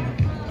real.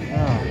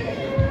 Yeah.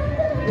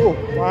 Oh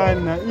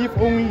man, if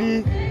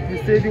only you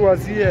said he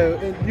was here,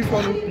 this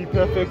one would be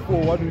perfect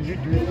for what would you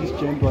do if this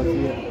gent was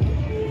here?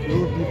 It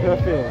would be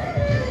perfect.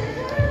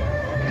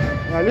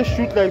 Now let's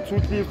shoot like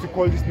 2 clips to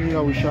call this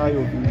nigga we shy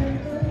of you.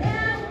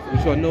 You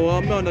sure? No,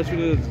 I'm not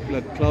shooting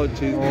like cloud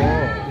chase.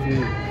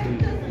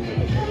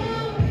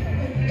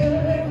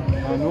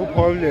 No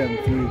problem,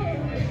 dude.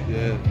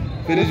 Yeah.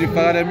 Finish your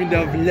father, I mean, the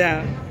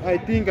I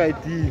think I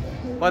did.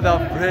 What a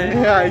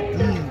friend. Yeah, I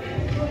did.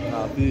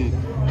 Happy.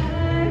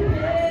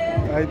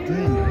 I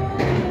did.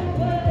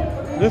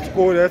 Let's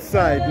go that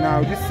side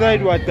now. This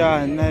side we're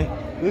done. Like,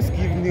 let's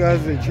give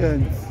niggas a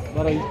chance.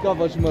 But I discovered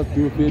what you must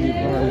do, Philip.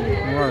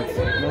 What?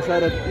 No,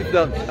 side that if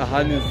the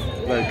hand is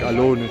like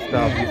alone and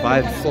stuff, you buy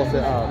it, sauce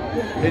it out.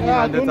 Any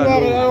hand that's don't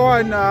worry, that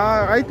alone. one.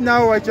 Right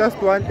now, I just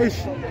want.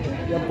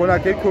 I'm gonna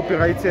get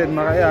copyrighted.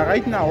 Yeah,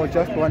 right now, I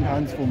just want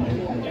hands for my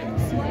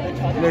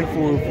like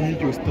for a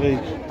video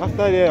straight.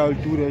 After that, I'll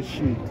do that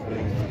shit.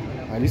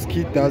 This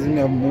kid doesn't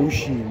have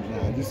motion.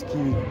 This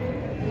kid.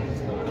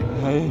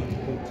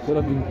 Should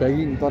have been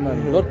begging Tana.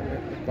 Not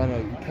Tana.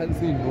 You can't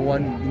say no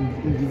one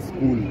in this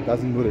school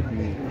doesn't know that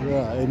name.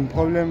 Yeah, and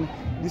problem,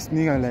 this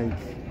nigga, like,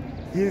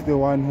 he's the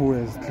one who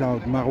has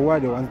cloud. Marwa,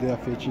 the ones that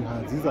are fetching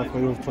hands. He's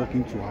afraid of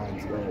talking to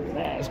hands.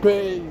 That's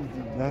crazy.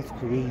 That's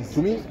crazy.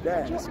 To me,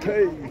 that's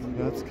crazy.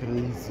 That's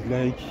crazy.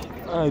 Like,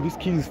 this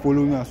kid is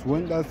following us.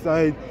 When that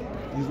side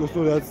is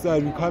also that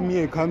side. We come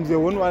here, comes here.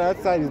 When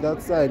that side is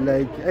that side.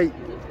 Like, hey,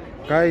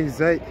 guys,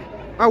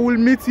 I will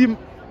meet him.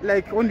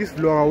 Like on this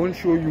vlog, I won't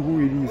show you who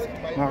it is.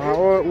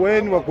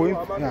 When we're going,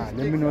 let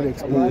me not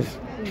expose.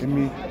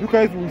 You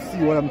guys will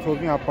see what I'm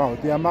talking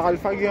about. Yeah, I'll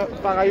find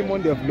him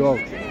on the vlog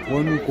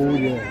when we go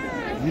there.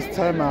 This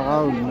time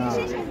around,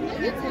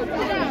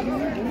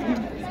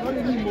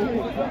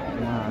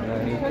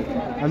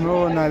 I'm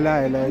not gonna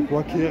lie. Like,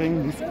 we're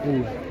carrying this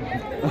school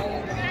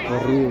for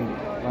real.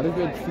 What if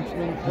it's 6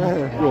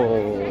 men? Bro,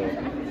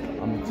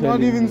 I'm telling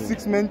not even you.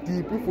 6 men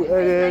deep. If we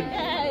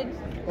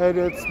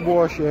added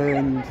squash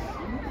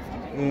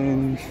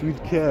and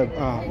sweet cab,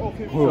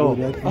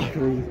 that'd be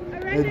crazy.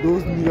 Like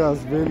those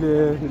niggas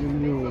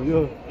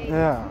really,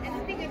 yeah.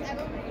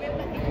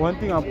 One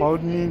thing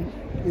about me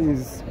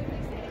is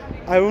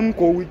I don't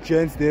go with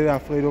gents that are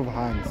afraid of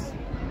hands.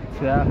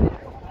 Yeah.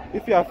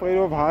 If you're afraid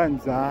of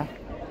hands,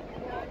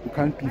 you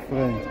can't be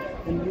friends.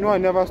 And you know, I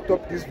never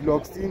stopped this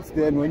vlog since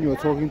then when you were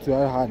talking to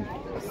her hand.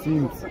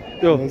 Since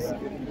it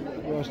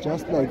was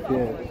just like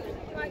that.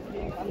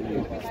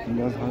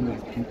 This hand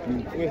is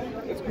completely.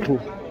 Let's go.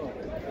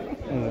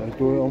 I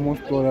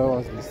almost thought I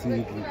was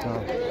listening to the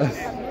car. I was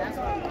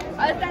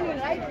standing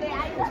right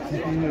there.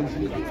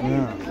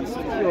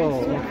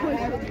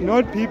 Yeah.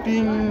 Not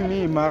peeping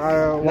me,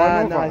 Mara.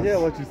 Nah, hear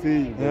what you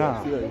say.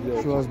 Yeah.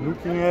 She was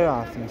looking at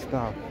us and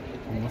stuff.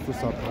 I'm also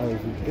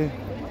surprised.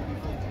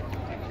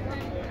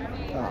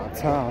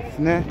 Tough,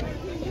 ne?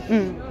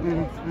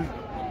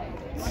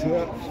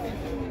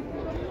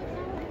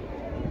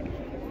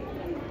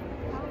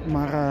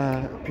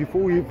 Mara,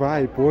 before we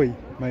buy, boy,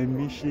 my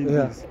mission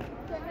is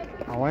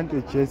I want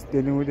to just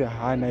stand with the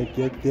hand. I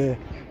get there,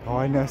 I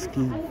want to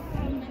ski.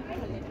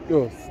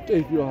 Yo,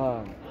 stay your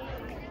hand.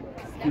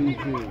 Stay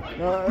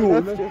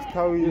here. That's just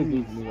how it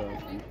is.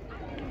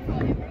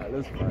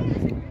 Let's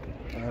find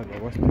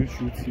But we're still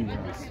shooting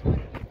us.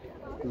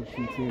 Still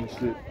shooting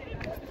shit.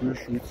 Still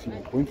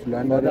shooting. Going to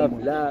land But at I'm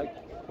black.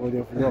 or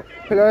the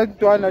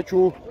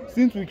vlog.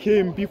 Since we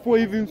came, before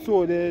even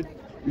saw that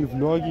we're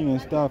vlogging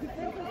and stuff,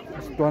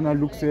 Stwana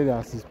looks at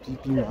us, is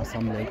peeping us.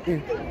 I'm like, hey,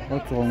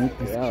 what's wrong with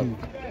this kid?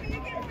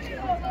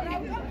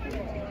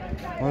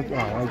 What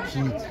are our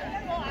kids?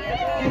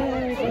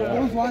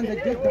 Those ones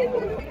that get down.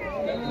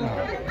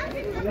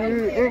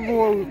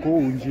 Everywhere we go,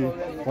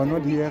 we're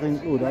not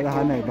hearing, oh, that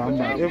hand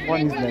bamba.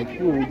 Everyone is like,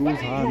 yo, those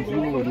hands,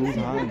 yo, those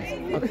hands.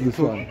 This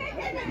one.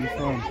 This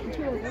one.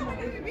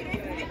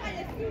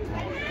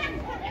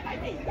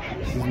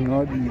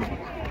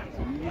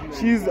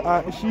 She's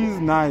not. She's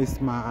nice,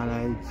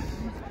 man. Like,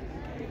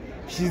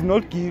 she's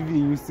not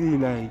giving. You see,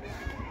 like,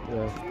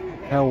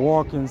 her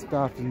walk and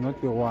stuff is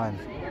not the one.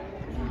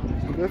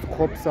 So let's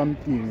cop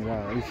something,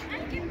 like,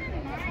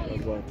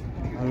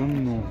 I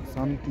don't know,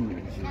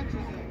 something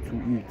to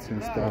eat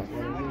and stuff.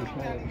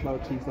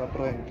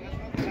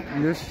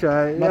 Let's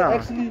try. But Yeah.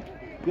 actually,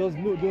 there's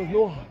no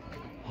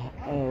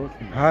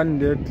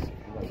Hand that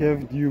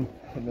curved you.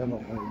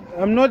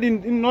 I'm not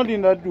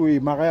in that way,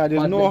 Maria.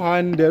 There's no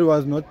hand that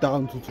was not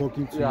down to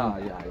talking to you. Yeah. I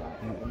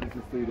need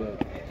to say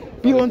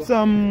that. Be on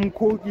some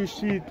cocky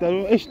shit. I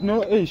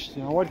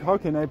don't. How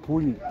can I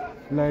pull it?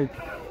 Like,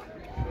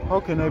 how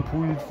can I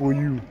pull it for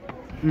you?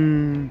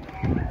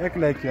 Act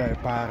like you're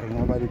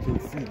parring, but they can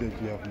see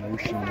that you have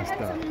motion and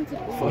stuff.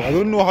 So I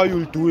don't know how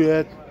you'll do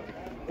it.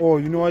 Or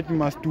you know what you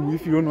must do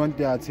if you don't want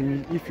their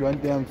attention, if you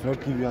want them to not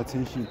give you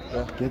attention,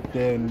 get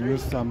there and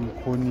use some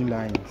corny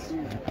lines.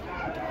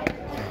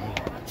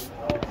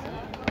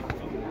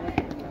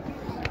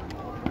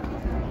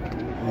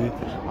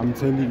 I'm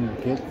telling you,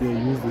 get there,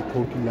 use the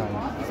corny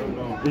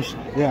lines.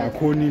 Yeah,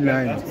 corny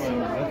lines.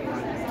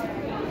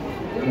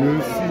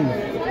 You'll see.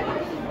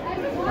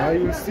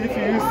 You'll see if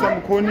you use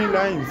some corny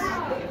lines.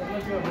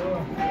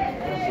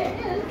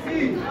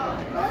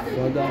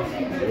 So that's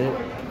it.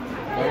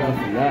 I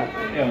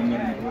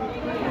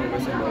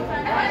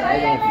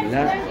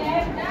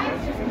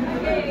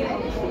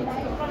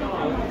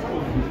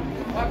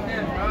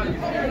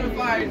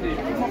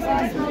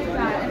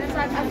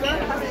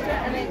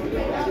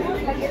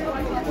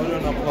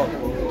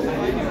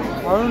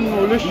don't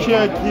know, let's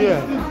check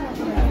here.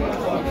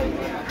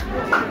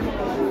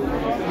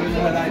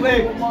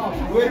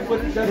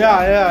 Yeah.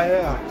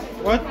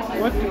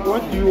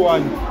 What do you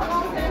want?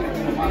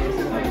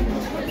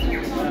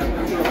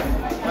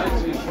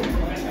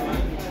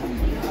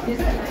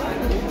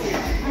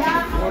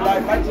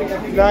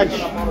 Large.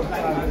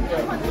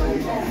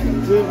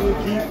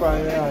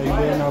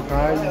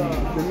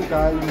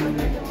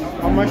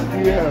 How much do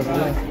you have?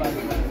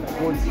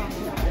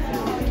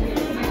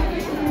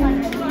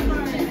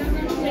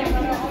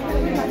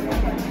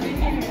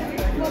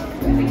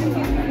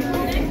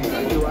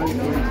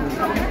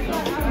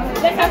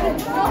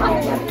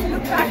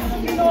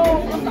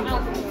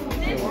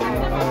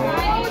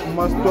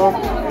 Must stop.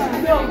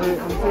 I'm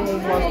saying we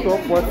must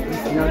stop what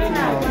is nothing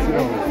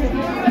ourselves.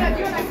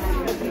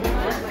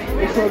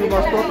 So we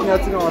must stop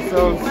nothing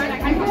ourselves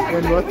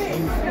and what is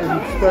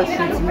and start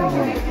shooting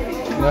him.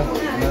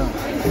 Yeah.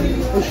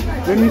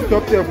 Let me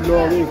stop the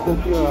vlog,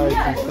 copyright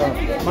and stuff.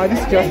 Man, this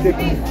is just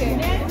technique.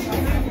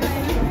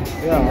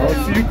 Yeah, I'll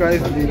see you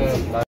guys later.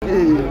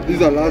 Hey,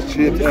 These are last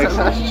shapes.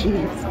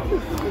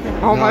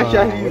 How much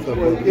are these for?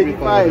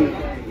 35.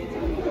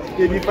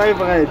 35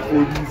 right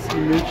for this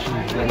image.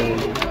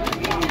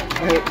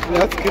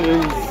 That's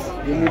crazy.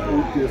 Let me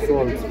put the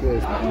salt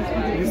first.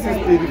 This is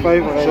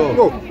 35 right. Sure.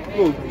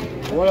 Look.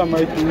 What am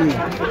I doing?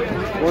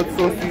 What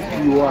sauces do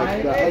you want?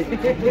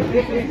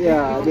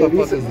 Yeah, What the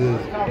fuck is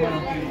this?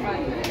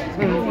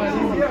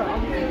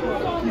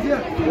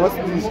 What's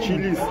these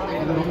chilies?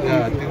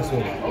 Yeah, I think so.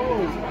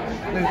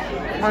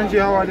 Angie,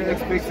 how are they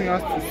expecting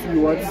us to see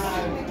what's...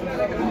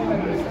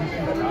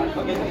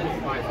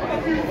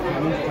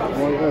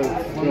 What else?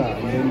 Yeah,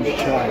 and then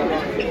shy.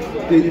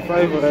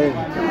 35 rand.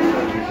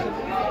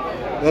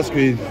 That's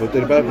crazy. But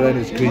 35 rand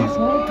is crazy.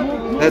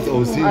 That's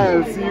OC.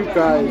 I'll see you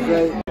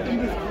guys.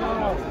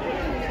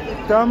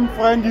 Damn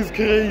friend is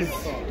crazy.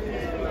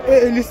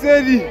 Hey,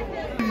 Eliseli,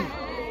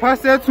 pass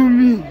that to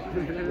me.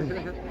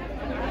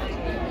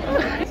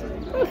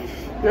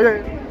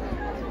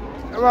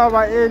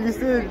 Baba,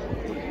 Eliseli,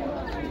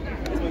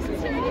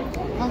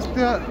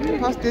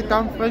 pass the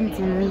damn friend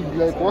to me.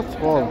 Like, what's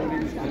wrong?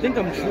 I think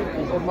I'm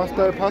tripping. Or must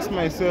I pass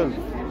myself?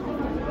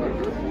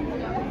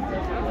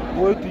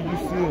 What did you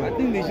see? I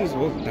think they just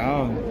walked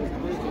down.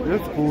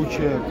 Let's go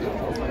check.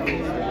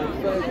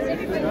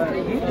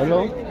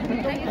 Hello?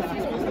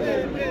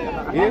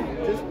 Yeah?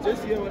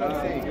 Just hear what I'm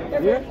saying.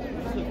 Yeah?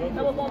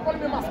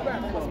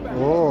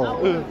 Oh,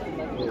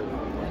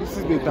 this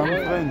is the damn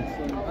friend.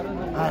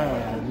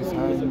 This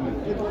high.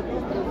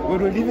 But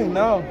we're leaving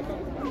now.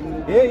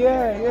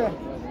 Yeah.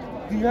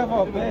 Do you have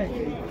our bag?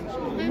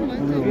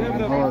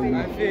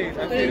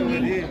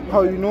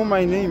 How you know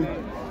my name?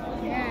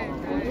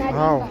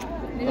 How?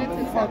 What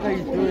the fuck are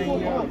you doing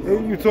here?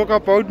 Hey, you talk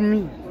about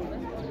me.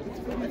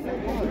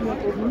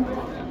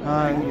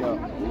 Hi.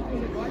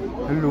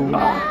 Hello.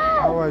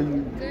 How are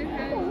you?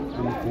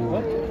 I'm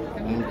good.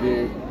 I'm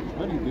good.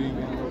 What are you doing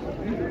here?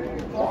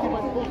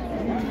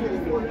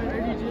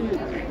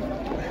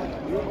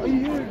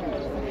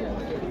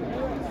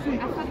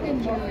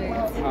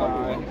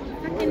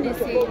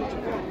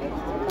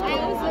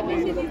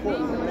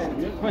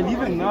 We're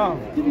leaving now.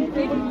 They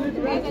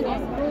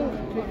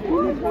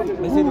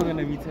said we're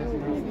gonna meet us.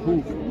 Who?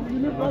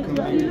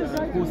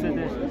 Who said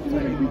that?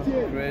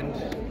 Friend.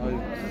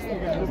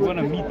 We're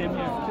gonna meet them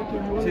here.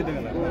 They said they're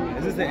gonna come.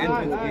 Is this the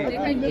entrance gate?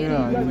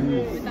 Yeah, it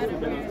is.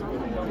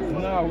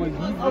 No, we're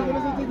leaving.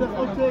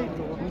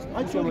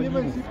 So we're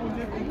leaving.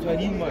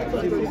 Twanima.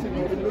 They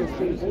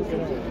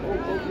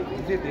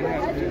said they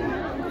have.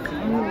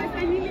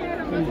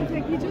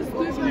 He just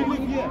goes like, I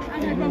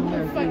don't know what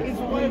the fuck is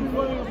going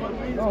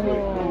on.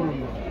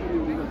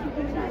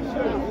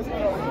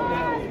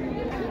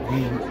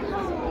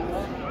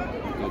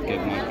 Go get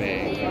my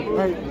bag.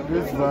 Right,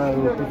 this is why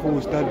people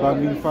will start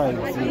banging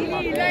fights.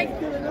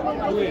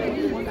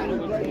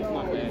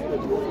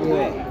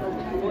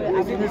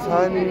 This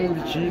honey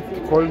cheat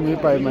call me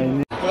by my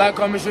name. Like,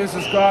 comment, share,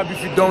 subscribe.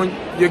 If you don't,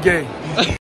 you're gay.